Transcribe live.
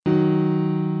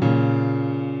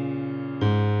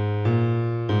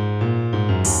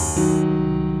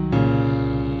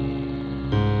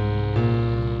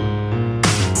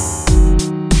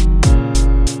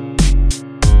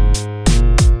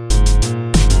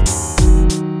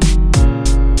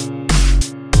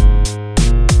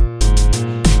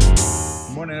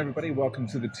everybody. Welcome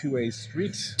to the Two-Way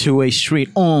Street. Two-Way Street.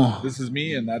 This is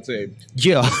me, and that's Abe.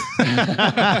 Yeah.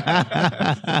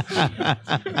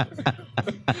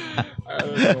 I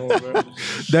don't know, man.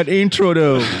 That intro,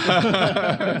 though.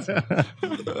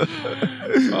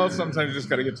 Well, sometimes you just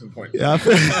got to get to the point. Yeah.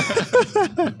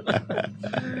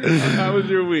 How was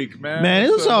your week, man? Man,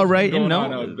 it was all right, you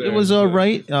know. It was all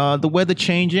right. The weather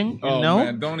changing, Oh,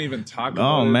 man, don't even talk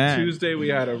about it. Man. Tuesday, we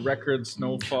had a record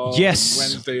snowfall. Yes.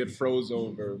 Wednesday, it froze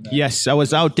over, man. Yes, I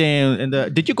was out there.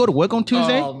 Did you go to work on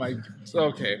Tuesday? Oh, my.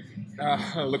 Okay.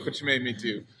 Look what you made me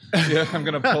do. Yeah, I'm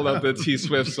going to pull up the T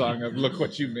Swift song of Look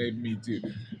What You Made Me Do.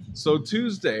 So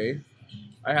Tuesday,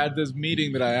 I had this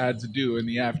meeting that I had to do in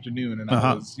the afternoon, and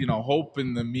I was,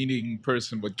 hoping the meeting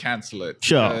person would cancel it.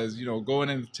 Sure. Because, Going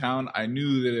into town, I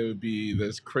knew that it would be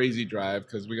this crazy drive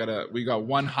because we got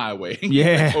one highway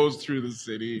that goes through the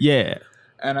city. Yeah.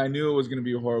 And I knew it was going to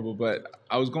be horrible, but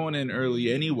I was going in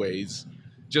early anyways,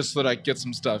 just so that I could get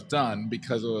some stuff done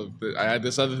because I had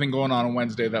this other thing going on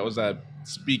Wednesday. That was that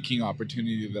speaking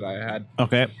opportunity that I had.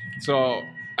 Okay. So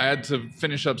I had to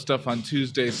finish up stuff on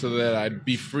Tuesday so that I'd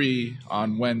be free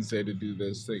on Wednesday to do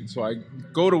this thing. So I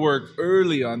go to work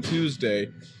early on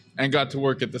Tuesday and got to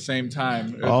work at the same time.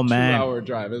 It was a 2-hour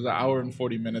drive. It was an hour and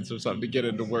 40 minutes or something to get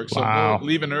into work. So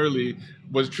leaving early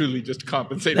was truly just to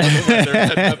compensate for the weather. It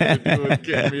had nothing to do with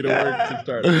getting me to work to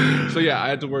start. So yeah, I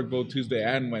had to work both Tuesday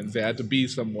and Wednesday. I had to be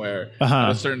somewhere at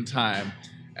a certain time.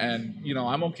 And,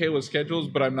 I'm okay with schedules,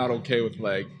 but I'm not okay with,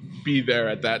 be there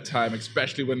at that time,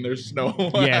 especially when there's snow.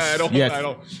 Yes. I don't.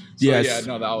 So, yes. yeah,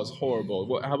 no, that was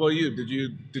horrible. How about you? Did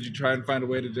you try and find a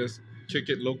way to just chick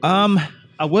it locally?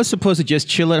 I was supposed to just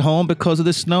chill at home because of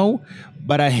the snow,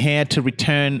 but I had to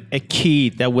return a key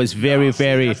that was very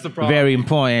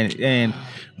important. And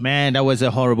man, that was a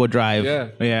horrible drive.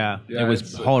 Yeah, it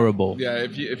was horrible. Yeah,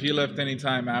 if you left any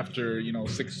time after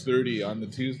 6:30 on the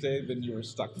Tuesday, then you were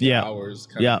stuck for hours,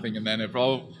 kind of thing. And then it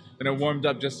warmed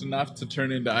up just enough to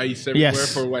turn into ice everywhere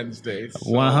for Wednesday.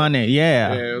 So, 100.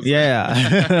 Yeah.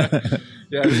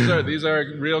 Yeah, these are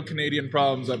real Canadian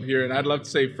problems up here, and I'd love to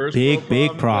say first world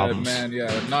big problems. Man,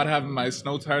 not having my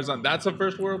snow tires on, that's a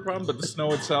first world problem, but the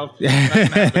snow itself, not gonna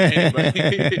happen to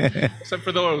anybody.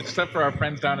 except for our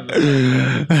friends down in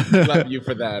the north. Love you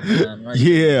for that, man.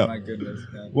 My goodness,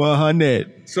 man.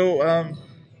 100. So,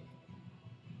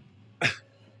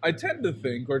 I tend to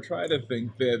think, or try to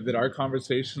think, that our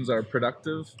conversations are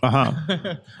productive.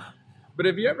 But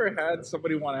have you ever had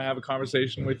somebody want to have a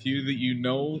conversation with you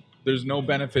that there's no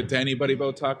benefit to anybody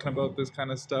about talking about this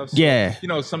kind of stuff?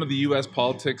 So, some of the U.S.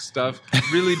 politics stuff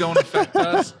really don't affect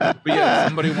us, but yet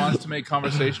somebody wants to make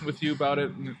conversation with you about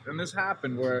it. And this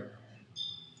happened where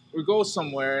we go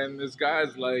somewhere and this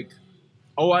guy's like,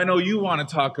 oh, I know you want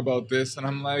to talk about this. And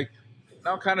I'm like,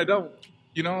 no, kind of don't.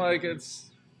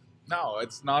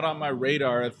 It's not on my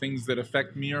radar of things that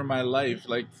affect me or my life.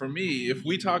 Like, for me, if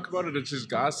we talk about it, it's just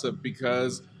gossip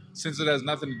because since it has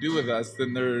nothing to do with us,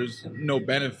 then there's no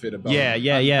benefit about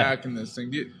unpacking this thing.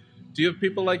 Do you have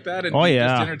people like that? And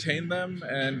just entertain them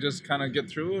and just kind of get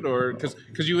through it? Or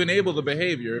because you enable the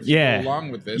behavior if you go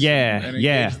along with this and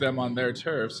engage them on their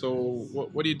turf. So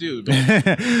what do you do?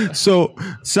 So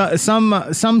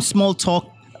some small talk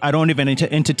I don't even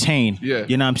entertain. Yeah.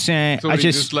 You know what I'm saying? So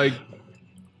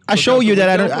I show you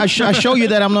that I show you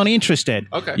that I'm not interested.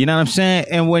 Okay. You know what I'm saying?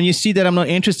 And when you see that I'm not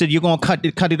interested, you're gonna cut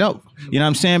it out. You know what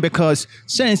I'm saying? Because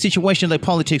certain situations like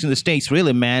politics in the States,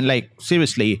 really, man,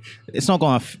 seriously, it's not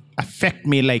gonna affect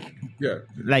me like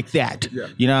that. Yeah.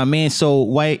 You know what I mean? So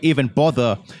why even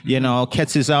bother?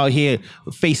 Cats is out here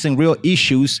facing real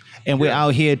issues, and we're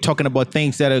out here talking about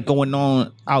things that are going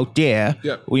on out there.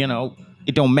 Yeah.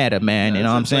 It don't matter, man. You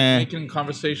know what I'm saying? Making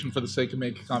conversation for the sake of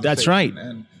making conversation. That's right.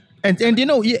 And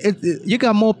you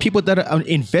got more people that are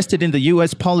invested in the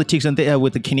U.S. politics than they are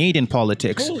with the Canadian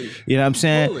politics. Totally. You know what I'm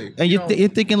saying? Totally. And you're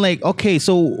thinking okay,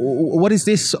 so what is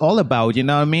this all about? You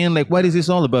know what I mean? What is this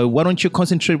all about? Why don't you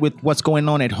concentrate with what's going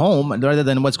on at home rather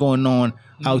than what's going on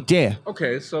out there?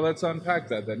 Okay, so let's unpack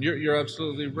that then. You're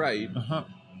absolutely right.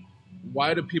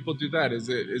 Why do people do that?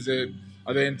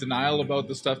 Are they in denial about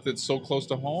the stuff that's so close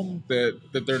to home that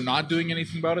they're not doing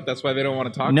anything about it? That's why they don't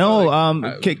want to talk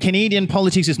about it? Canadian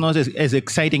politics is not as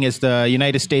exciting as the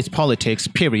United States politics,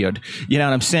 period. You know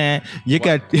what I'm saying? You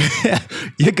got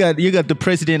the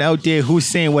president out there who's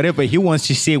saying whatever he wants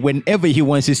to say, whenever he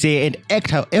wants to say it, and act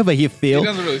however he feels. He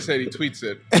doesn't really say it, he tweets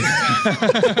it.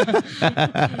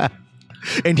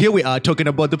 And here we are talking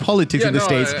about the politics in the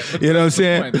States. You know what I'm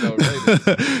saying? Point, though,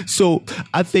 right? So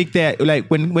I think that like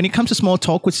when it comes to small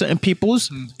talk with certain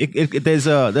peoples,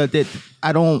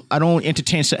 I don't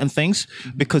entertain certain things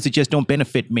because it just don't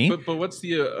benefit me. But what's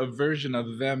the aversion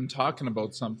of them talking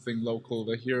about something local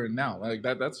to here and now? Like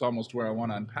that's almost where I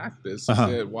want to unpack this. Is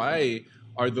that why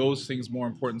are those things more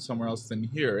important somewhere else than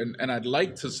here? And I'd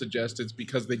like to suggest it's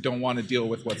because they don't want to deal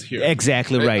with what's here.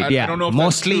 Exactly right. I don't know if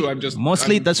mostly, that's true.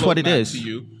 Mostly that's what it is.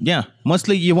 Yeah.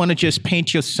 Mostly you want to just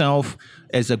paint yourself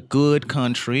as a good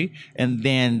country, and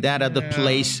then that other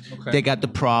place, they got the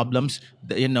problems,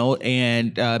 you know,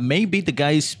 and maybe the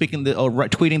guy is speaking or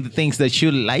tweeting the things that you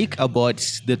like about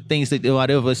the things that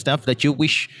whatever stuff that you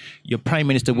wish your prime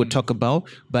minister would talk about,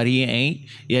 but he ain't,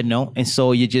 you know, and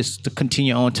so you just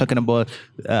continue on talking about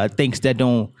things that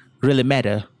don't really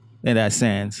matter in that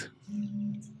sense.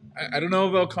 I don't know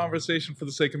about conversation for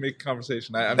the sake of making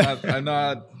conversation. I'm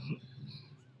not.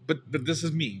 But this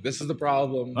is me. This is the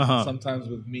problem sometimes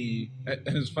with me. And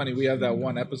it's funny, we have that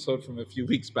one episode from a few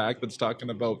weeks back that's talking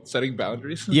about setting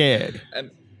boundaries. Yeah.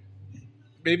 And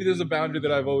maybe there's a boundary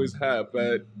that I've always had,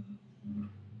 but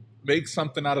make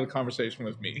something out of the conversation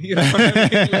with me. You know what I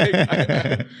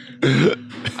mean?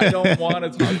 Like, I don't want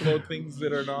to talk about things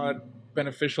that are not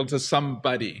beneficial to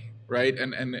somebody, right?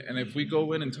 And if we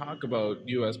go in and talk about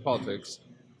U.S. politics,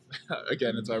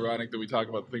 again, it's ironic that we talk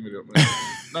about the thing we don't know.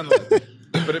 Nonetheless.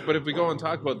 But if we go and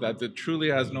talk about that truly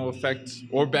has no effect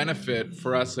or benefit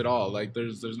for us at all. Like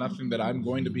there's nothing that I'm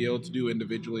going to be able to do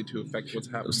individually to affect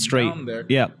what's happening down there.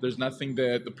 Yeah. There's nothing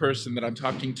that the person that I'm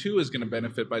talking to is going to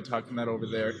benefit by talking that over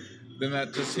there. Then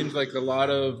that just seems like a lot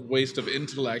of waste of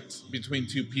intellect between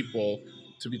two people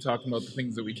to be talking about the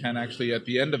things that we can actually at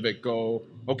the end of it go,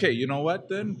 okay, you know what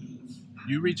then?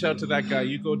 You reach out to that guy,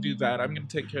 you go do that. I'm going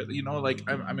to take care of it. You know, like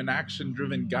I'm an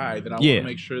action-driven guy that I want to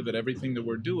make sure that everything that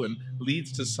we're doing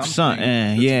leads to something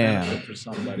that's benefit for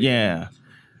somebody. Yeah.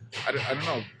 I don't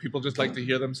know. People just like to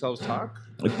hear themselves talk.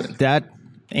 That,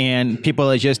 and people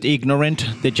are just ignorant.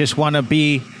 They just want to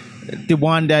be the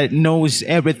one that knows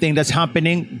everything that's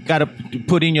happening. Got to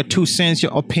put in your 2 cents,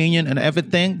 your opinion and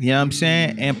everything. You know what I'm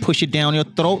saying? And push it down your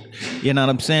throat. You know what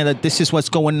I'm saying? That this is what's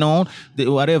going on.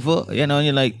 Whatever. You know,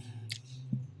 you're like,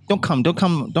 Don't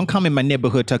come in my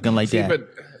neighborhood talking like that. But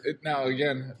now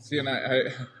again, and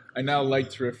I now like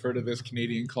to refer to this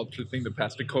Canadian culture thing that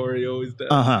Pastor Corey always does.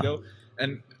 You know?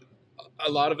 And a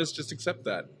lot of us just accept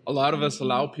that. A lot of us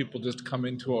allow people just to come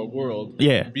into our world,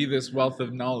 be this wealth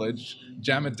of knowledge,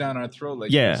 jam it down our throat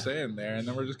like you were saying there, and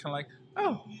then we're just kind of like,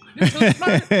 oh, you're so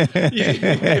smart. You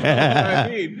know what I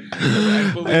mean?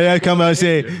 And I come out and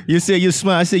say, you say you're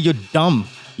smart, I say you're dumb.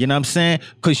 You know what I'm saying?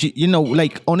 Because, you know,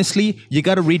 like, honestly, you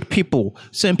got to read people.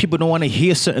 Certain people don't want to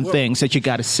hear certain things that you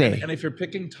got to say. And if you're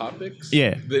picking topics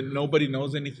that nobody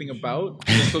knows anything about,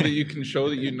 just so that you can show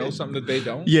that you know something that they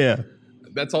don't,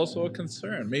 that's also a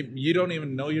concern. Maybe you don't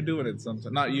even know you're doing it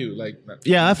sometimes. Not you.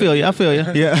 I feel you.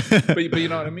 Yeah. but you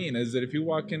know what I mean? Is that if you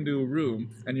walk into a room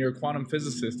and you're a quantum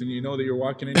physicist and you know that you're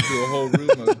walking into a whole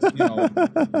room of, you know,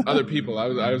 other people.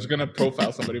 I was going to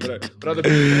profile somebody, but other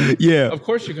people. Of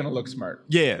course you're going to look smart.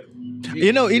 Yeah.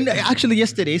 You know, actually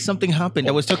yesterday something happened.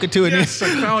 I was talking to I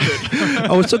found it.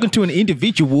 I was talking to an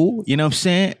individual, you know what I'm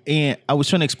saying? And I was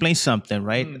trying to explain something,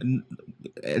 right?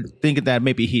 Thinking that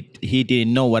maybe he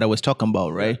didn't know what I was talking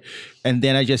about, right? And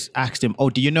then I just asked him, "Oh,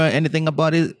 do you know anything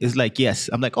about it?" It's like, "Yes."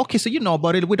 I'm like, "Okay, so you know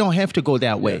about it. We don't have to go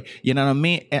that way." You know what I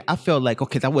mean? And I felt like,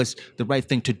 okay, that was the right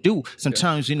thing to do.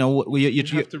 Sometimes, you know, you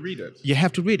have to read it. You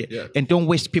have to read it, and don't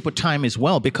waste people's time as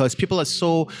well, because people are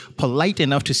so polite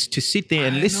enough to sit there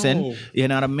and listen. You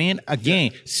know what I mean?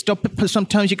 Again, stop.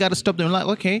 Sometimes you got to stop them. Like,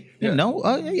 okay, you know,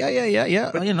 But,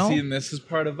 you know. See, and this is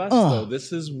part of us, though.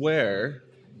 This is where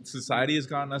society has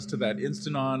gotten us to that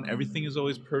instant on. Everything is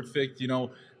always perfect. You know,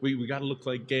 we got to look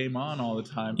like game on all the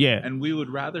time. And we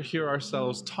would rather hear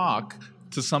ourselves talk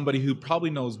to somebody who probably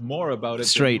knows more about it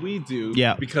than we do.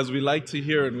 Because we like to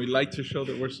hear and we like to show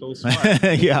that we're so smart.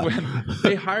 When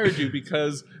they hired you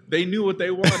because they knew what they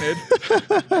wanted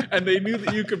and they knew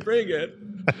that you could bring it,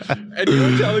 and you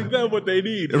were telling them what they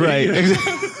need. Right.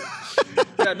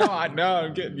 Now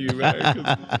I'm getting you,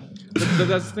 man. But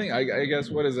that's the thing. I guess,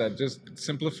 what is that? Just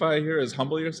simplify here is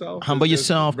humble yourself. Humble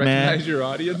yourself, man. Recognize your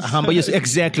audience. Humble yourself.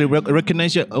 Exactly.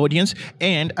 Recognize your audience.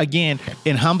 And again,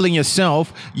 in humbling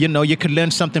yourself, you know, you can learn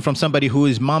something from somebody who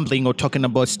is mumbling or talking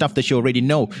about stuff that you already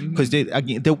know. Because they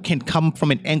can come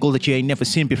from an angle that you ain't never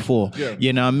seen before.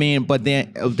 You know what I mean? But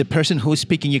then the person who's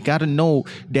speaking, you got to know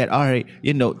that, all right,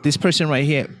 you know, this person right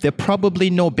here, they probably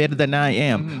know better than I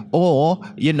am. Or,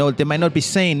 you know, they might not be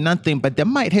saying nothing, but they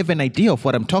might have an idea of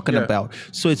what I'm talking about.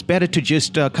 So it's better to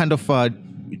just kind of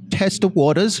test the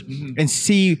waters and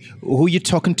see who you're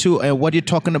talking to and what you're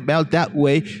talking about. That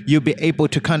way, you'll be able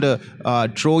to kind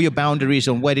of draw your boundaries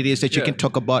on what it is that you can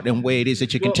talk about and where it is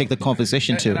that you can take the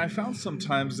conversation to. And I found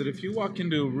sometimes that if you walk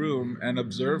into a room and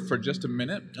observe for just a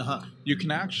minute, you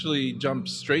can actually jump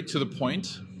straight to the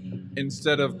point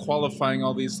instead of qualifying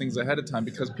all these things ahead of time,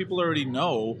 because people already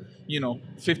know,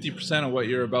 50% of what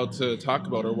you're about to talk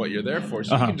about or what you're there for.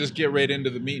 So you can just get right into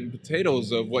the meat and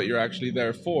potatoes of what you're actually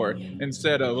there for,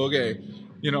 instead of, okay,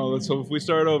 so if we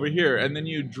start over here, and then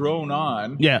you drone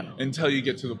on until you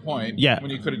get to the point, when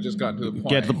you could have just gotten to the point.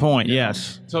 Get the point,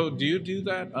 yes. So do you do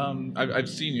that? I've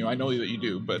seen you. I know that you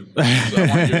do, but I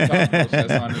want your thought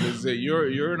process on it is that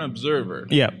you're an observer.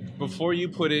 Yeah. Before you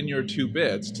put in your 2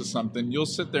 bits to something, you'll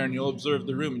sit there and you'll observe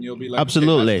the room and you'll be like,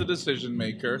 absolutely, okay, that's the decision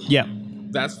maker. Yeah.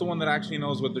 That's the one that actually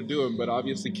knows what they're doing, but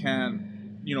obviously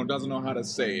doesn't know how to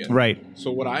say it. Right.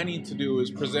 So what I need to do is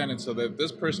present it so that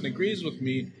this person agrees with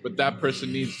me, but that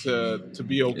person needs to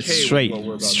be okay with what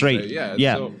we're about to say.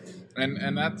 Yeah. So,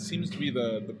 and that seems to be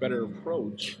the better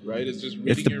approach, right? It's just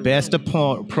it's the best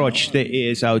approach there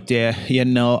is out there.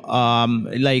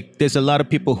 Like there's a lot of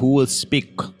people who will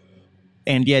speak,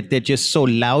 and yet they're just so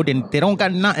loud and they don't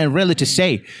got nothing really to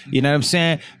say. You know what I'm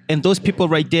saying? And those people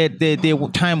right there, they're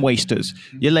time wasters.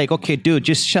 You're like, okay, dude,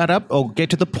 just shut up or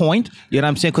get to the point. You know what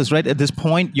I'm saying? Because right at this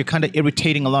point, you're kind of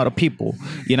irritating a lot of people.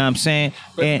 You know what I'm saying?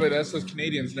 But us as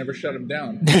Canadians never shut them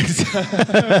down.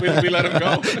 we let them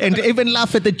go. And even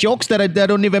laugh at the jokes that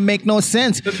don't even make no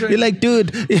sense. Right. You're like,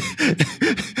 dude,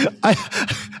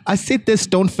 I sit there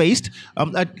stone-faced.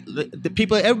 The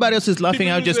people, everybody else is laughing.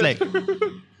 I'm just like...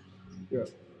 Yeah.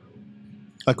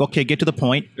 Like, okay, get to the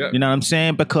point. Yeah. You know what I'm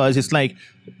saying? Because it's like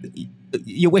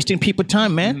you're wasting people's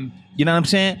time, man. Mm-hmm. You know what I'm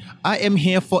saying? I am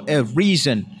here for a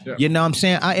reason. Yeah. You know what I'm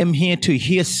saying? I am here to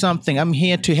hear something. I'm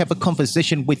here to have a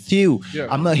conversation with you. Yeah.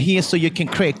 I'm not here so you can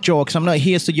crack jokes. I'm not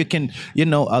here so you can,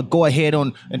 go ahead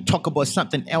and talk about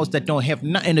something else that don't have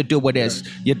nothing to do with this.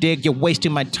 You dig? You're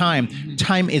wasting my time. Mm-hmm.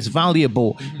 Time is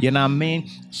valuable. Mm-hmm. You know what I mean?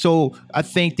 So I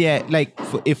think that, like,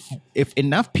 if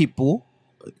enough people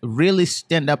really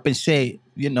stand up and say,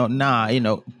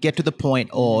 get to the point,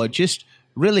 or just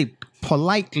really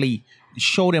politely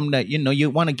show them that,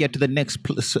 you want to get to the next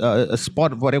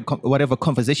spot of whatever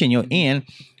conversation you're in,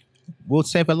 will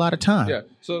save a lot of time. Yeah.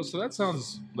 So that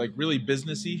sounds like really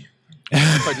businessy.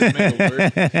 If I just made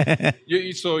a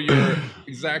word. So you're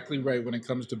exactly right when it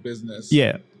comes to business.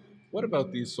 Yeah. What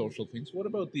about these social things? What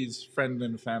about these friend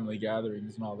and family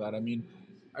gatherings and all that? I mean,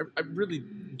 I really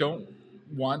don't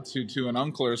want to an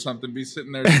uncle or something be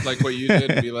sitting there just like what you did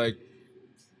and be like,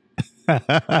 I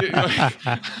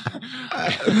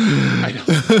don't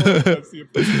know if that's the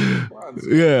appropriate response.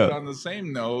 Yeah. But on the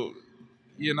same note,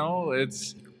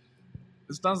 this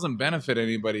doesn't benefit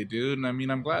anybody, dude. And I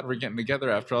mean, I'm glad we're getting together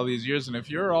after all these years. And if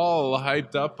you're all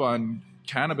hyped up on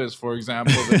cannabis, for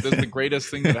example, that this is the greatest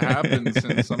thing that happened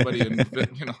since somebody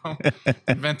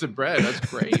invented bread, that's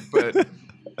great. But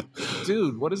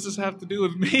dude, what does this have to do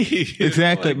with me?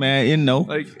 Exactly, man.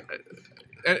 Like,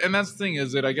 and that's the thing,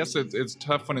 is that I guess it's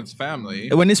tough when it's family.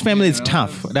 When it's family, it's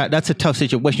tough. That's a tough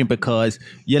situation, because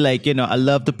you're like, I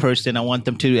love the person. I want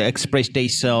them to express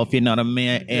themselves, you know what I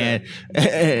mean? And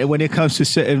when it comes to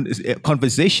certain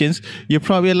conversations, you're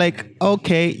probably like,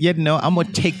 okay, I'm going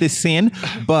to take this in.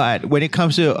 But when it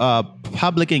comes to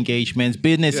public engagements,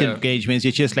 business engagements,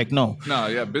 it's just like, no. No,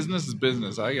 yeah, business is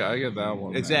business. I get that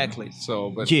one. Exactly. Man.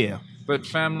 So, but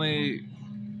family...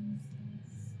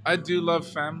 I do love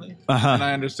family, and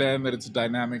I understand that it's a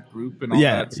dynamic group and all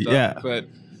that stuff, but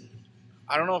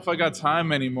I don't know if I got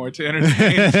time anymore to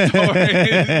entertain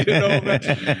stories,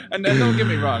 And then don't get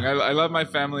me wrong, I love my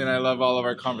family and I love all of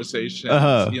our conversations,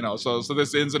 so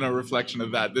this isn't a reflection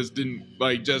of that. This didn't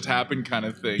just happen kind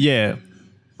of thing. Yeah.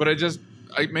 But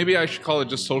maybe I should call it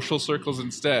just social circles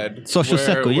instead. Social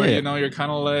circle, where, you're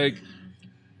kind of like,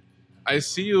 I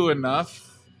see you enough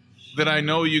that I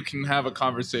know you can have a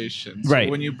conversation. So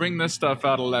when you bring this stuff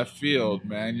out of left field,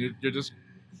 man, you're just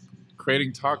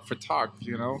creating talk for talk,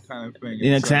 kind of thing.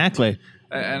 Yeah, exactly.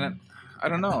 And I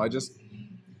don't know.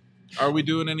 Are we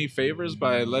doing any favors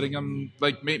by letting them,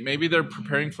 maybe they're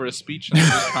preparing for a speech and they're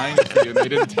just trying to you and they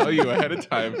didn't tell you ahead of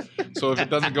time. So if it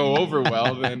doesn't go over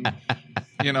well, then,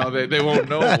 they won't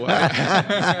know.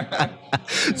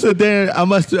 So then I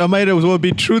might as well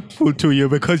be truthful to you,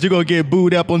 because you're going to get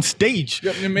booed up on stage.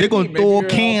 Yeah, they're going to throw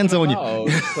cans on you.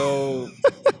 So,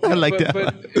 I like that.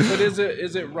 But is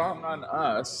it wrong on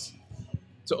us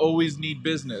to always need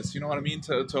business? You know what I mean?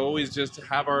 To always just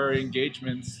have our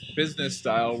engagements business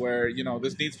style where,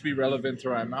 this needs to be relevant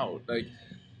or I'm out. Like,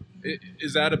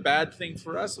 is that a bad thing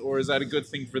for us, or is that a good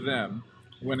thing for them?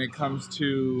 when it comes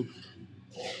to,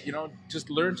 just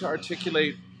learn to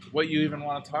articulate what you even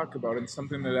want to talk about and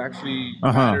something that actually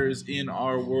matters in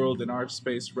our world, in our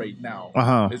space right now.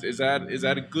 Is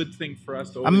that a good thing for us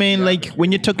to? I mean, like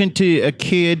when you're talking to a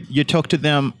kid, you talk to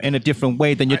them in a different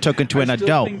way than you're talking to an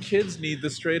adult. I think kids need the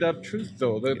straight up truth,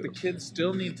 though. That the kids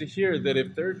still need to hear that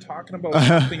if they're talking about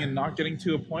something and not getting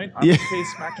to a point, I'm okay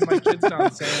smacking my kids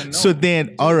down saying no. So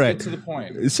then, all right, get to the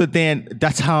point. So then,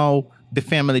 that's how the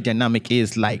family dynamic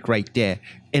is like right there.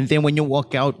 And then when you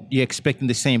walk out, you're expecting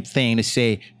the same thing to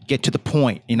say, get to the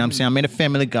point. You know what I'm saying? I'm in a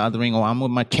family gathering or I'm with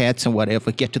my cats and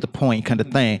whatever, get to the point kind of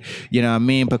thing. You know what I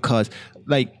mean? Because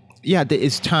like, yeah, there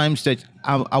is times that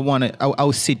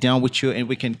I'll sit down with you and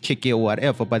we can kick it or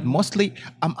whatever. But mostly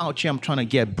I'm out here, I'm trying to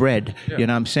get bread. Yeah. You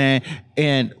know what I'm saying?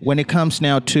 And when it comes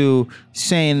now to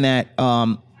saying that,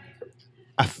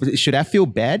 should I feel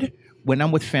bad when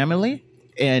I'm with family?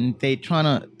 And they trying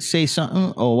to say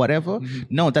something or whatever.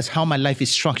 No, that's how my life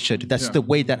is structured. That's the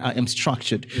way that I am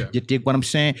structured. You dig what I'm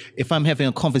saying? If I'm having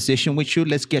a conversation with you,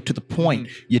 let's get to the point.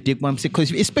 You dig what I'm saying?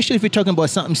 Because especially if we're talking about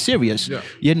something serious,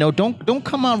 don't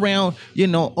come around,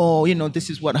 this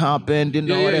is what happened,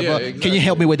 whatever. Exactly. Can you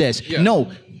help me with this? No.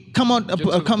 Come on,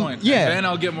 come. And then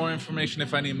I'll get more information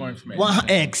if I need more information. Well,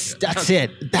 that's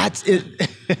it. That's it.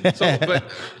 So, but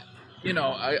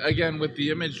again, with the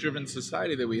image-driven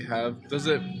society that we have, does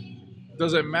it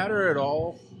matter at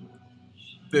all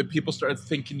that people start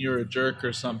thinking you're a jerk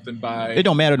or something by? It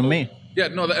don't matter to me. Yeah,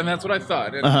 no, and that's what I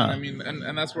thought. And, I mean,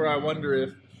 and that's where I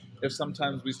wonder if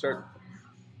sometimes we start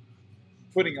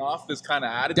putting off this kind of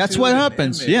attitude. That's what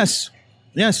happens. Image.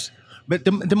 Yes. But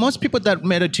the most people that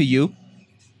matter to you,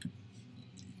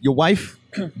 your wife,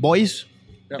 boys,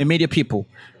 immediate people,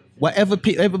 whatever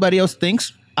everybody else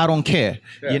thinks, I don't care.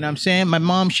 Yeah. You know what I'm saying? My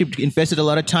mom, she invested a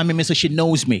lot of time in me, so she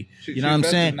knows me. You know what I'm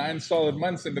saying? 9 solid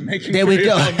months into making. There we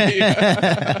go.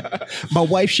 My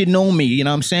wife should know me. You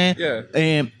know what I'm saying? Yeah.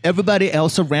 And everybody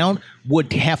else around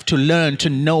would have to learn to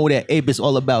know that Abe is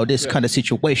all about this kind of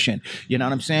situation. You know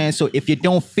what I'm saying? So if you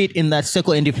don't fit in that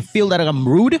circle, and if you feel that I'm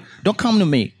rude, don't come to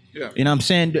me. Yeah. You know what I'm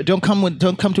saying? Don't come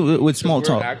with small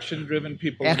talk. Action-driven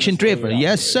people. Action-driven,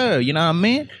 yes, sir. You know what I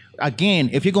mean? Again,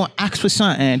 if you're gonna ask for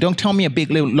something, don't tell me a big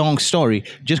long story.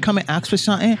 Just come and ask for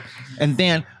something, and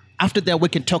then after that we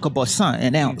can talk about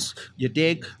something else. You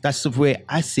dig? That's the way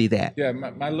I see that. Yeah,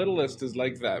 my littlest is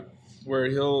like that, where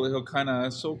he'll kind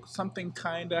of something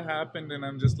kind of happened, and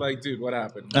I'm just like, dude, what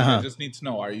happened? I just need to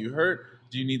know. Are you hurt?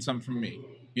 Do you need something from me?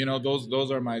 Those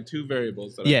are my 2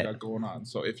 variables that I've got going on.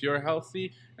 So if you're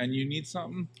healthy and you need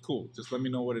something, cool. Just let me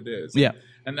know what it is. Yeah.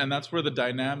 And that's where the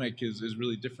dynamic is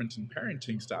really different in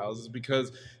parenting styles, is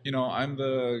because, I'm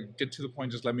the get to the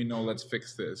point, just let me know, let's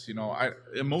fix this.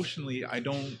 Emotionally, I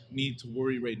don't need to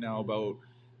worry right now about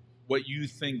what you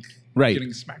think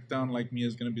getting smacked down like me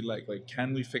is going to be like. Like,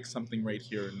 can we fix something right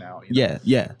here and now?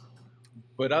 Yeah.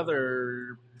 But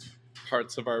other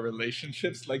parts of our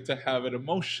relationships like to have an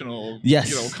emotional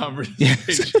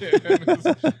conversation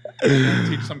and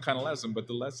teach some kind of lesson. But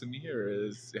the lesson here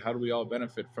is, how do we all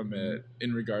benefit from it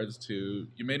in regards to,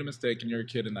 you made a mistake and you're a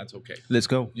kid and that's okay. Let's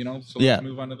go. So let's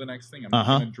move on to the next thing. I'm not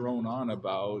going to drone on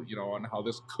about, on how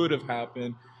this could have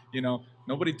happened.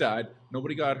 Nobody died.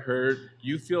 Nobody got hurt.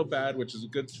 You feel bad, which is a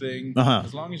good thing.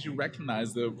 As long as you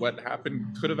recognize that what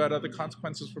happened could have had other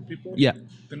consequences for people,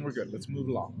 then we're good. Let's move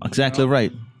along. Exactly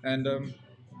right. And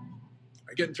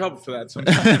I get in trouble for that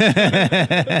sometimes.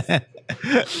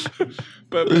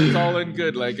 but it's all in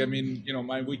good. Like, I mean,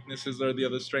 my weaknesses are the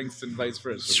other strengths and vice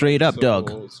versa. Straight up,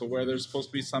 dog. So where there's supposed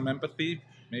to be some empathy,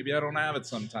 maybe I don't have it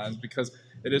sometimes because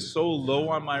it is so low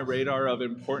on my radar of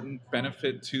important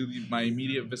benefit to my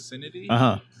immediate vicinity.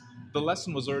 The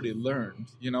lesson was already learned.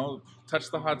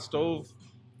 Touch the hot stove,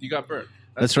 you got burnt.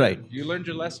 That's right. You learned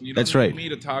your lesson. You don't need me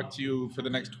to talk to you for the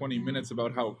next 20 minutes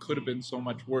about how it could have been so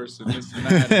much worse and this and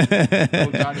that.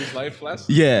 Know Johnny's life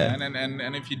lesson. Yeah.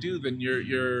 And if you do, then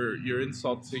you're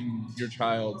insulting your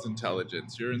child's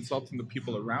intelligence. You're insulting the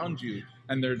people around you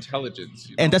and their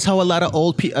intelligence. And that's how a lot of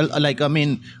old people,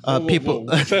 people.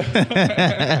 Like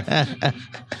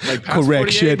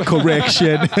correction.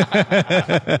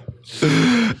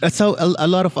 That's how a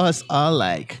lot of us are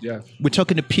like. Yeah. We're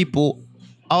talking to people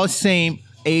our same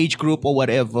age group or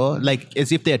whatever, like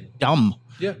as if they're dumb.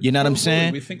 Yeah. You know what I'm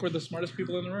saying? We think we're the smartest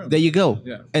people in the room. There you go.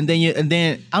 Yeah. And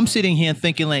then I'm sitting here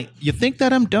thinking like, you think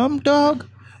that I'm dumb, dog?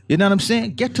 You know what I'm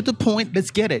saying? Get to the point.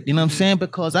 Let's get it. You know what I'm saying?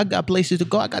 Because I got places to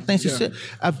go. I got things to say.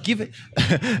 I've given,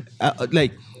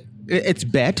 it's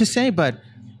bad to say, but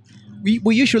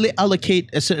we usually allocate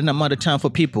a certain amount of time for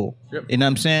people. Yep. You know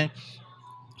what I'm saying?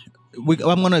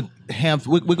 I'm gonna have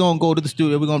we're gonna go to the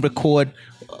studio. We're gonna record,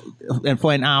 and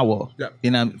for an hour. Yeah.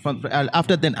 You know,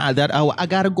 after that hour, I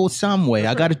gotta go somewhere.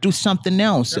 I gotta do something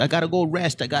else. I gotta go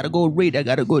rest. I gotta go read. I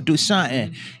gotta go do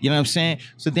something. You know what I'm saying?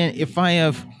 So then, if I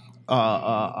have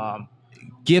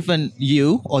given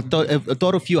you or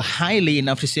thought of you highly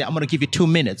enough to say, I'm gonna give you 2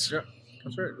 minutes. Yeah,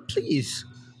 that's right. Please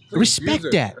respect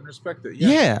that. And respect it.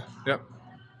 Yeah. Yep.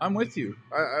 I'm with you.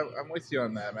 I'm with you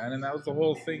on that, man. And that was the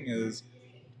whole thing is,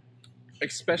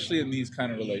 especially in these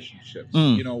kind of relationships,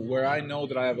 you know, where I know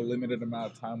that I have a limited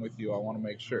amount of time with you, I want to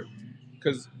make sure.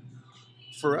 Because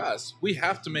for us, we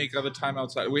have to make other time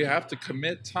outside. We have to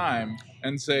commit time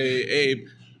and say, Abe,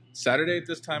 Saturday at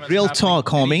this time is real happening. talk,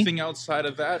 homie. Anything outside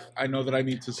of that, I know that I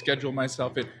need to schedule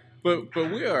myself in. But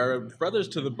we are brothers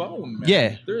to the bone, man.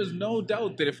 Yeah. There is no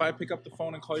doubt that if I pick up the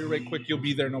phone and call you right quick, you'll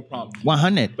be there, no problem.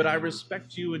 100. But I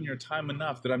respect you and your time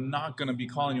enough that I'm not going to be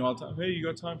calling you all the time. Hey, you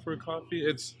got time for a coffee?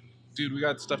 It's, dude, we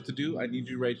got stuff to do. I need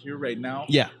you right here, right now.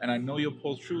 Yeah. And I know you'll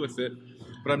pull through with it,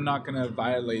 but I'm not going to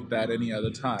violate that any other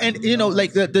time. And, you know,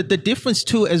 like the difference,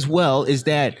 too, as well, is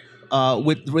that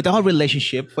with our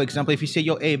relationship, for example, if you say,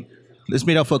 yo, Abe, let's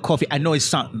meet up for a coffee. I know it's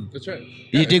something. That's right.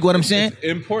 You dig what I'm saying? It's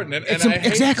important. And It's I hate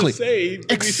exactly. to say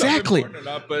Exactly. important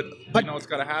or not, but you know it's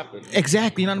got to happen.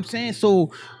 Exactly. You know what I'm saying?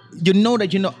 So you know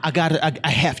that, you know, I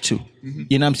have to.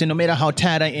 You know what I'm saying? No matter how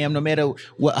tired I am, no matter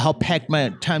how packed my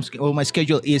time or my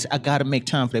schedule is, I got to make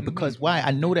time for that. Because why?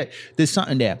 I know that there's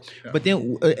something there. Yeah. But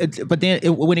then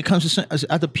when it comes to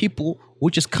other people who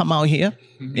just come out here,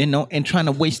 you know, and trying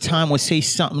to waste time or say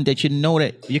something that you know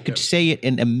that you could say it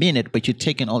in a minute, but you're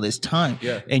taking all this time.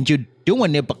 Yeah. And you're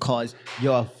doing it because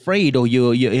you're afraid or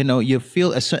you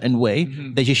feel a certain way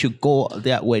that you should go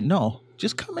that way. No,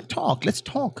 just come and talk. Let's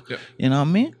talk. Yeah. You know what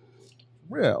I mean?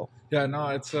 Real. Yeah, no,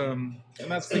 it's and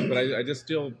that's the thing, but I just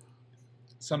still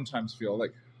sometimes feel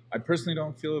like, I personally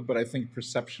don't feel it, but I think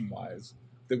perception wise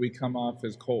that we come off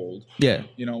as cold. Yeah.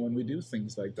 You know, when we do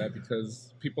things like that,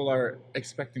 because people are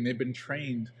expecting, they've been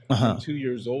trained from 2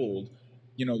 years old,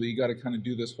 you know, that you got to kind of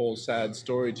do this whole sad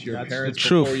story to your parents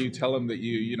before you tell them that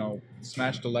you know,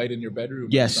 smashed a light in your bedroom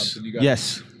or something. You gotta,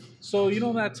 So, you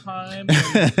know, that time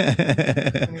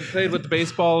when we played with the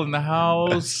baseball in the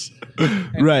house,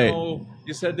 and, right? You know,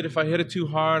 you said that if I hit it too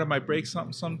hard, I might break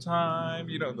something sometime.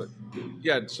 You know,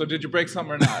 yeah. So did you break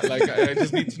something or not? Like, I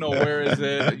just need to know, where is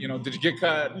it? You know, did you get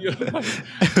cut? You know,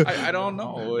 I don't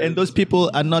know. And those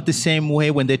people are not the same way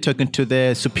when they're talking to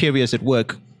their superiors at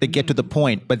work. They get to the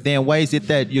point. But then why is it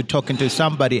that you're talking to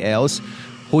somebody else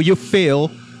who you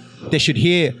feel they should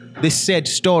hear this said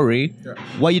story? Yeah.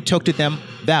 Why you talk to them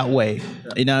that way? Yeah.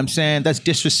 You know what I'm saying? That's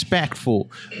disrespectful.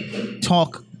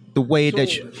 Talk the way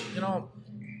that you... You know,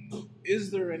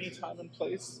 is there any time and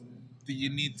place that you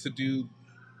need to do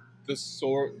the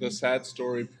sad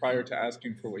story prior to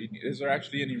asking for what you need? Is there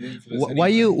actually any room for this? Why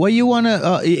you want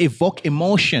to evoke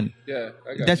emotion? Yeah,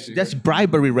 I got you. That's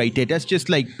bribery right there. That's just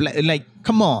like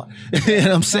come on. You know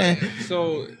what I'm saying?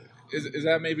 So is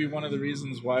that maybe one of the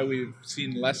reasons why we've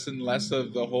seen less and less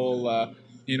of the whole,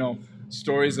 you know,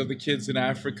 stories of the kids in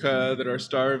Africa that are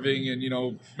starving, and, you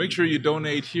know, make sure you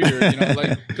donate here, you know,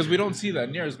 like, because we don't see that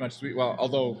near as much.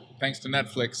 Although thanks to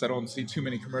Netflix, I don't see too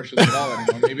many commercials at all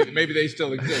anymore. Maybe they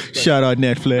still exist. But, shout out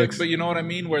Netflix. But you know what I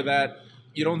mean, where that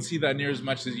you don't see that near as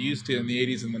much as you used to in the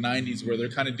 80s and the 90s, where they're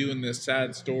kind of doing this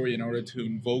sad story in order to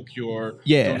invoke your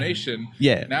donation.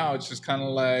 Yeah. Now it's just kind of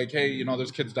like, hey, you know,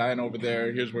 there's kids dying over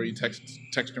there. Here's where you text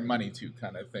your money to,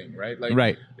 kind of thing, right? Like,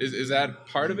 right. Is that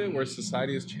part of it, where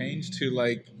society has changed to,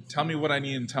 like, tell me what I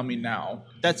need and tell me now?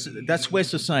 That's where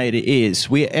society is.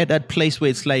 We're at that place where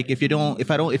it's like, if you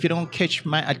don't catch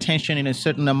my attention in a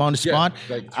certain amount of spot,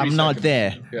 like I'm not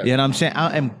there. Yeah. You know what I'm saying?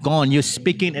 I am gone. You're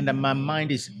speaking and my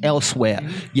mind is elsewhere.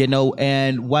 You know,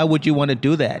 and why would you want to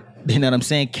do that? You know what I'm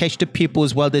saying? Catch the people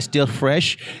as well, they're still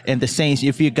fresh. And the saying,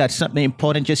 if you got something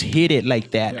important, just hit it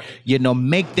like that. Yeah. You know,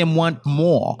 make them want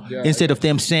more instead of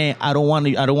them saying, I don't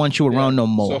want you around no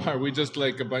more. So are we just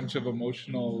like a bunch of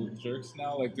emotional jerks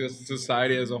now? Like, this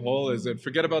society as a whole, is it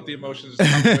forget about the emotions?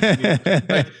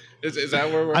 Like, is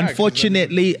that where we're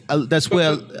unfortunately, that's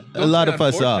where a lot of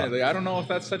us are. I don't know if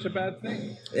that's such a bad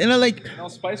thing. You know, like,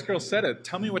 Spice Girls said it.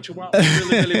 Tell me what you want. What you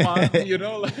really want. You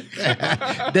know,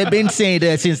 like, they've been saying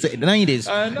that since the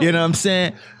 90s. You know what I'm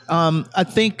saying? I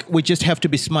think we just have to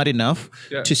be smart enough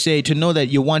to know that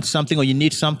you want something or you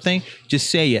need something.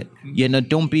 Just say it. You know,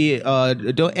 don't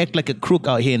act like a crook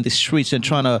out here in the streets and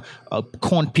trying to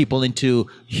con people into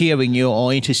hearing you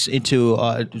or into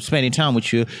spending time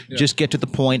with you. Yeah. Just get to the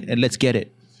point and let's get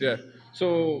it. Yeah.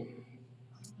 So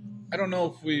I don't know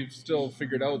if we've still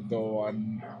figured out though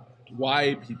on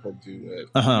why people do it,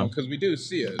 because we do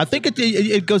see it. I think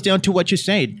it goes down to what you're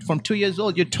saying. From 2 years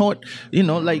old, you're taught,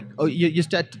 you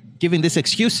start giving these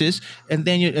excuses, and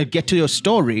then you get to your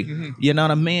story. You know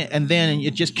what I mean? And then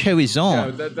it just carries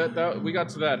on. Yeah, we got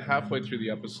to that halfway through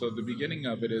the episode. The beginning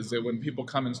of it is that when people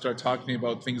come and start talking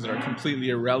about things that are completely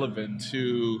irrelevant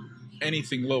to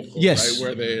anything local, yes,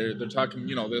 right? Where they're talking,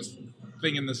 this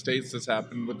thing in the States that's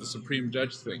happened with the Supreme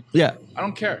Judge thing. Yeah. I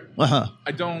don't care.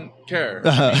 I don't care.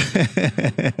 I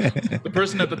mean, the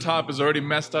person at the top has already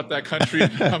messed up that country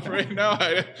enough right now.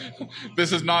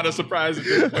 This is not a surprise at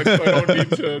this point, so I don't need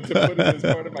to put it as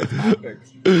part of my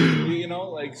topics.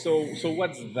 So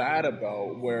what's that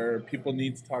about, where people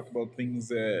need to talk about things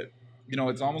that,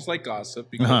 it's almost like gossip,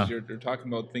 because you're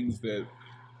talking about things that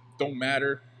don't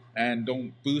matter and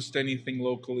don't boost anything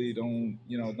locally, it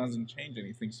doesn't change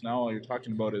anything. So now all you're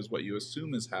talking about is what you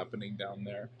assume is happening down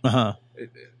there. I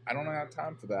don't have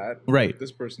time for that. Right.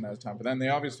 This person has time for that. And they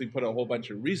obviously put a whole bunch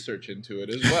of research into it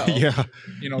as well.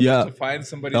 Just to find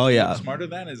somebody smarter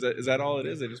than. Is that all it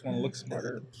is? They just want to look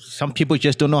smarter. Some people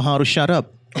just don't know how to shut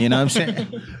up. You know what I'm saying?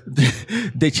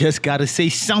 They just got to say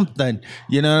something.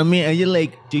 You know what I mean? And you're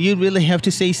like, do you really have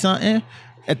to say something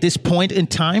at this point in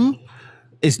time?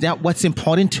 Is that what's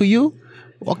important to you?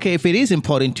 Okay, if it is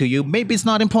important to you, maybe it's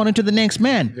not important to the next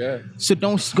man. Yeah. So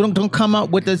don't come out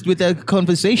with a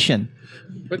conversation.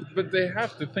 But they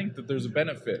have to think that there's a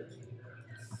benefit.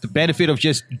 The benefit of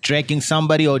just dragging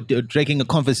somebody or dragging a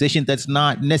conversation that's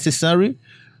not necessary.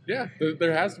 Yeah,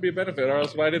 there has to be a benefit, or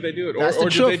else why did they do it? That's or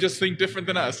the do truth. They just think different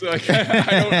than us? I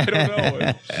don't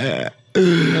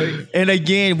know. And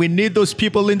again, we need those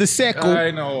people in the circle. I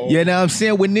know. You know what I'm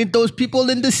saying? We need those people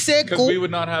in the circle. Because we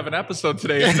would not have an episode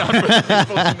today if not for the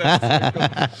people in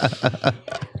that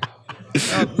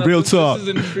circle. Real talk. This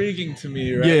is intriguing to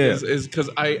me, right? Yeah. Is because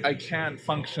I can't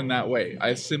function that way.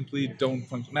 I simply don't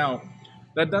function. Now,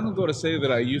 that doesn't go to say that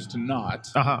I used to not,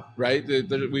 right?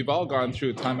 We've all gone through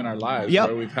a time in our lives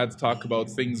where we've had to talk about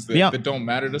things that don't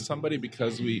matter to somebody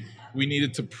because we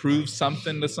needed to prove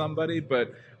something to somebody.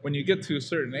 But when you get to a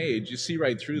certain age, you see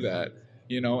right through that,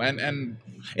 and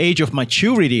age of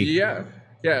maturity. Yeah.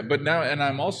 Yeah, but now, and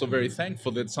I'm also very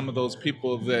thankful that some of those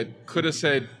people that could have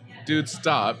said, dude,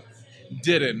 stop,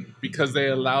 didn't, because they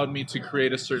allowed me to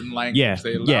create a certain language. Yeah.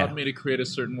 They allowed me to create a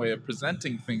certain way of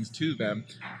presenting things to them.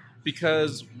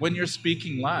 Because when you're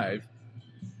speaking live,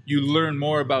 you learn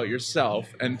more about yourself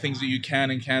and things that you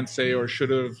can and can't say or should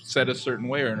have said a certain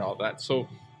way and all that. So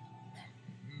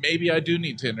maybe I do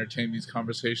need to entertain these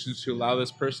conversations to allow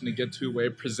this person to get to a way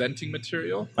of presenting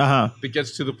material that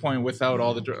gets to the point without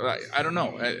all the... I don't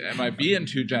know. Am I being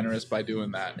too generous by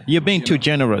doing that? You're being too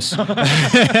generous. Abe,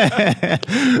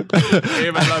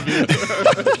 I love you.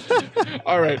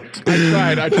 All right.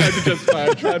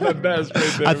 I tried my best.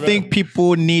 Right there, I think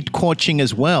people need coaching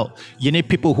as well. You need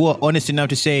people who are honest enough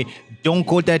to say, don't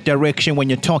go that direction when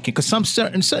you're talking. Because some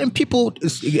certain people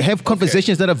have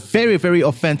conversations that are very, very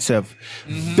offensive.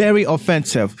 Very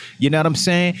offensive. You know what I'm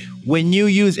saying? When you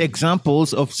use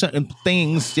examples of certain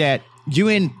things that you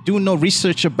didn't do no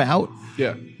research about.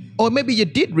 Yeah. Or maybe you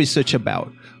did research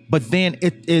about. But then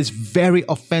it is very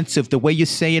offensive, the way you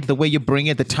say it, the way you bring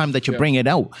it, the time that you bring it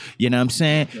out. You know what I'm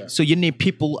saying? Yeah. So you need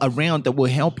people around that will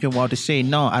help you out to say,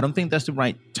 no, I don't think that's the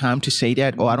right time to say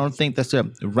that, or I don't think that's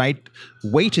the right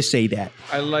way to say that.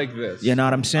 I like this. You know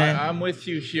what I'm saying? I'm with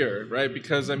you here, right?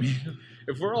 Because, I mean,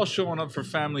 if we're all showing up for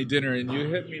family dinner and you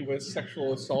hit me with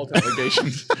sexual assault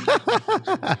allegations,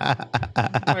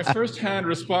 my first-hand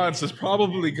response is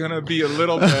probably going to be a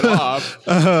little bit off,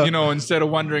 instead of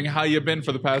wondering how you've been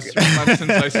for the past 3 months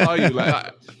since I saw you.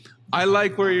 Like, I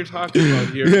like where you're talking about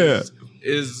here. Yeah.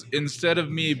 Is instead of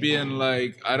me being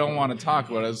like, I don't want to talk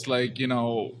about it, it's like,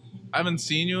 I haven't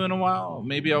seen you in a while.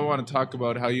 Maybe I want to talk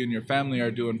about how you and your family are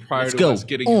doing prior to us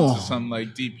getting into some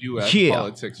like deep U.S.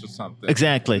 politics or something.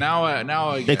 Exactly. Now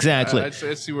I get exactly. I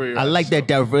see where you're. I like that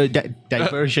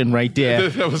diversion right there.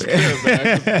 That was good,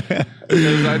 man.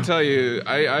 Because I tell you,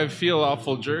 I feel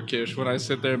awful jerkish when I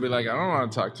sit there and be like, I don't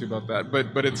want to talk to you about that.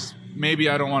 But it's maybe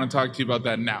I don't want to talk to you about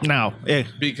that now. Now,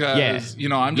 because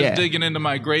I'm just digging into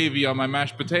my gravy on my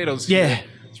mashed potatoes. Yeah. Here.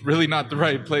 It's really not the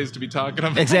right place to be talking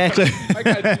about. Exactly. I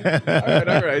got you.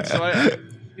 All right. So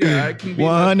I can be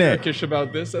less jerkish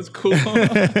about this. That's cool. You have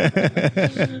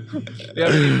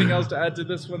anything else to add to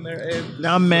this one there, Abe?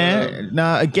 Nah, man.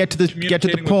 Get to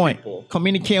the point.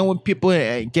 Communicating with people.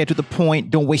 Get to the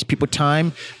point. Don't waste people's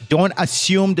time. Don't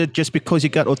assume that just because you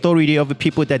got authority over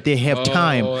people that they have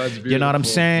time. That's beautiful. You know what I'm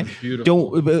saying?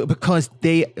 Don't, because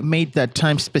they made that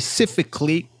time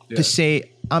specifically to say,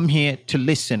 I'm here to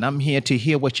listen. I'm here to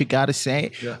hear what you got to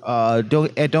say. Yeah.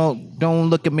 Don't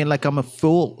look at me like I'm a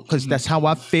fool, because that's how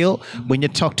I feel when you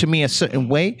talk to me a certain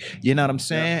way. You know what I'm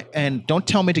saying? Yeah. And don't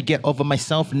tell me to get over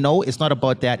myself. No, it's not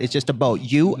about that. It's just about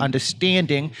you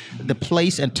understanding the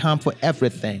place and time for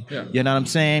everything. Yeah. You know what I'm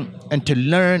saying? And to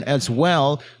learn as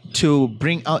well to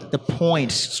bring out the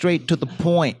points straight to the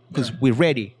point, because we're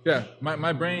ready. Yeah,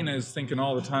 my brain is thinking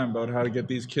all the time about how to get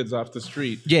these kids off the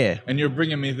street. Yeah. And you're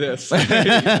bringing me this. But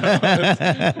that's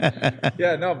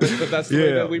the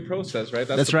way that we process, right?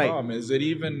 That's the right. problem, is that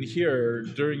even here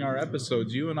during our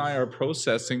episodes, you and I are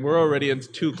processing. We're already at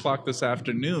 2:00 this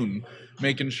afternoon,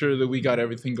 making sure that we got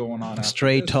everything going on.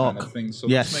 Straight talk. Kind of thing. So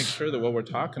yes. let's make sure that what we're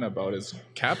talking about is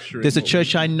capturing. There's a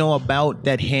church I know about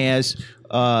that has,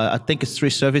 I think it's 3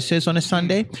 services on a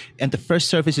Sunday, and the first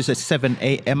service is at 7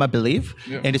 a.m. I believe,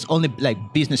 and it's only like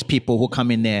business people who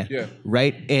come in there,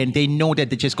 right? And they know that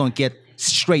they're just gonna get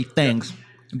straight things.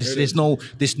 There's no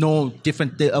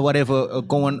different whatever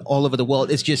going all over the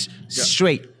world. It's just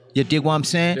straight. You dig what I'm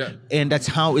saying? Yeah. And that's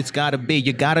how it's got to be.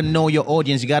 You got to know your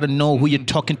audience. You got to know who you're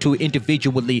talking to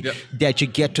individually, that you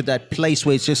get to that place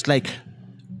where it's just like,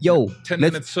 yo.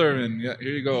 10-minute sermon. Yeah,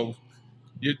 here you go.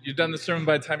 You're done the sermon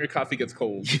by the time your coffee gets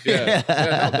cold. Yeah,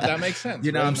 no, but that makes sense.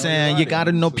 You know what I'm saying? You got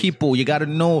to know people. You got to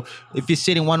know if you're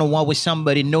sitting one-on-one with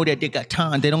somebody, know that they got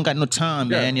time. They don't got no time,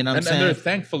 man. You know what I'm saying? And they're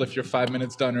thankful if you're 5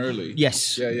 minutes done early.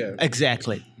 Yes. Yeah.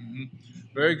 Exactly. Mm-hmm.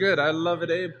 Very good. I love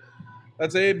it, Abe.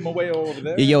 That's Abe Maweo over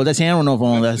there. Yo, that's Aaron over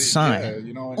on the side. Yeah,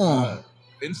 you know,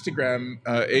 Instagram,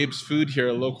 Abe's Food here,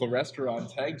 a local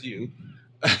restaurant, tagged you.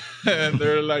 And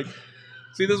they're like,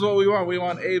 see, this is what we want. We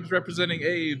want Abe's representing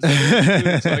Abe's.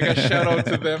 So I got shout out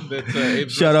to them. That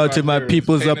Abe's shout out to my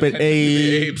peoples up at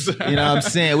Abe's. You know what I'm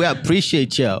saying? We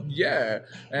appreciate y'all. Yeah.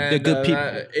 And they're good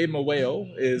people. Abe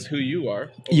Maweo is who you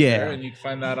are. Yeah. And you can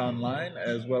find that online,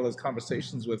 as well as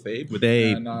Conversations with Abe. With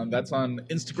Abe. And that's on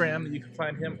Instagram. You can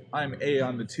find him. I'm A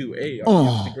on the 2A on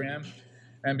Instagram.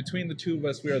 And between the two of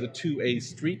us, we are the 2A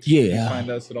Street. Yeah. You can find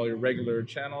us at all your regular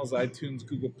channels, iTunes,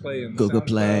 Google Play, and Google SoundCloud.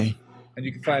 Play. And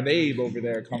you can find Abe over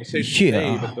there, Conversations with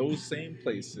Abe, at those same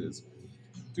places.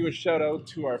 Do a shout out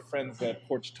to our friends at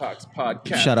Porch Talks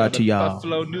Podcast. Shout out to y'all.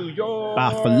 Buffalo, New York.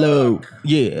 Buffalo,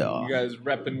 yeah. You guys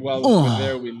repping well over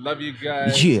there. We love you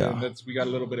guys. Yeah. And we got a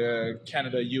little bit of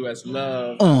Canada-US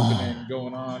love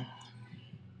going on.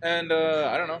 And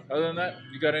I don't know. Other than that,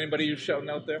 you got anybody you're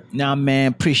shouting out there? Nah,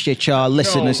 man. Appreciate y'all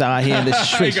listeners out here in the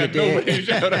streets. You got nobody to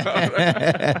shout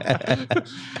out.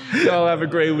 Y'all have a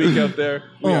great week out there.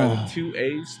 We are the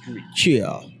 2A Street.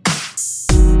 Chill.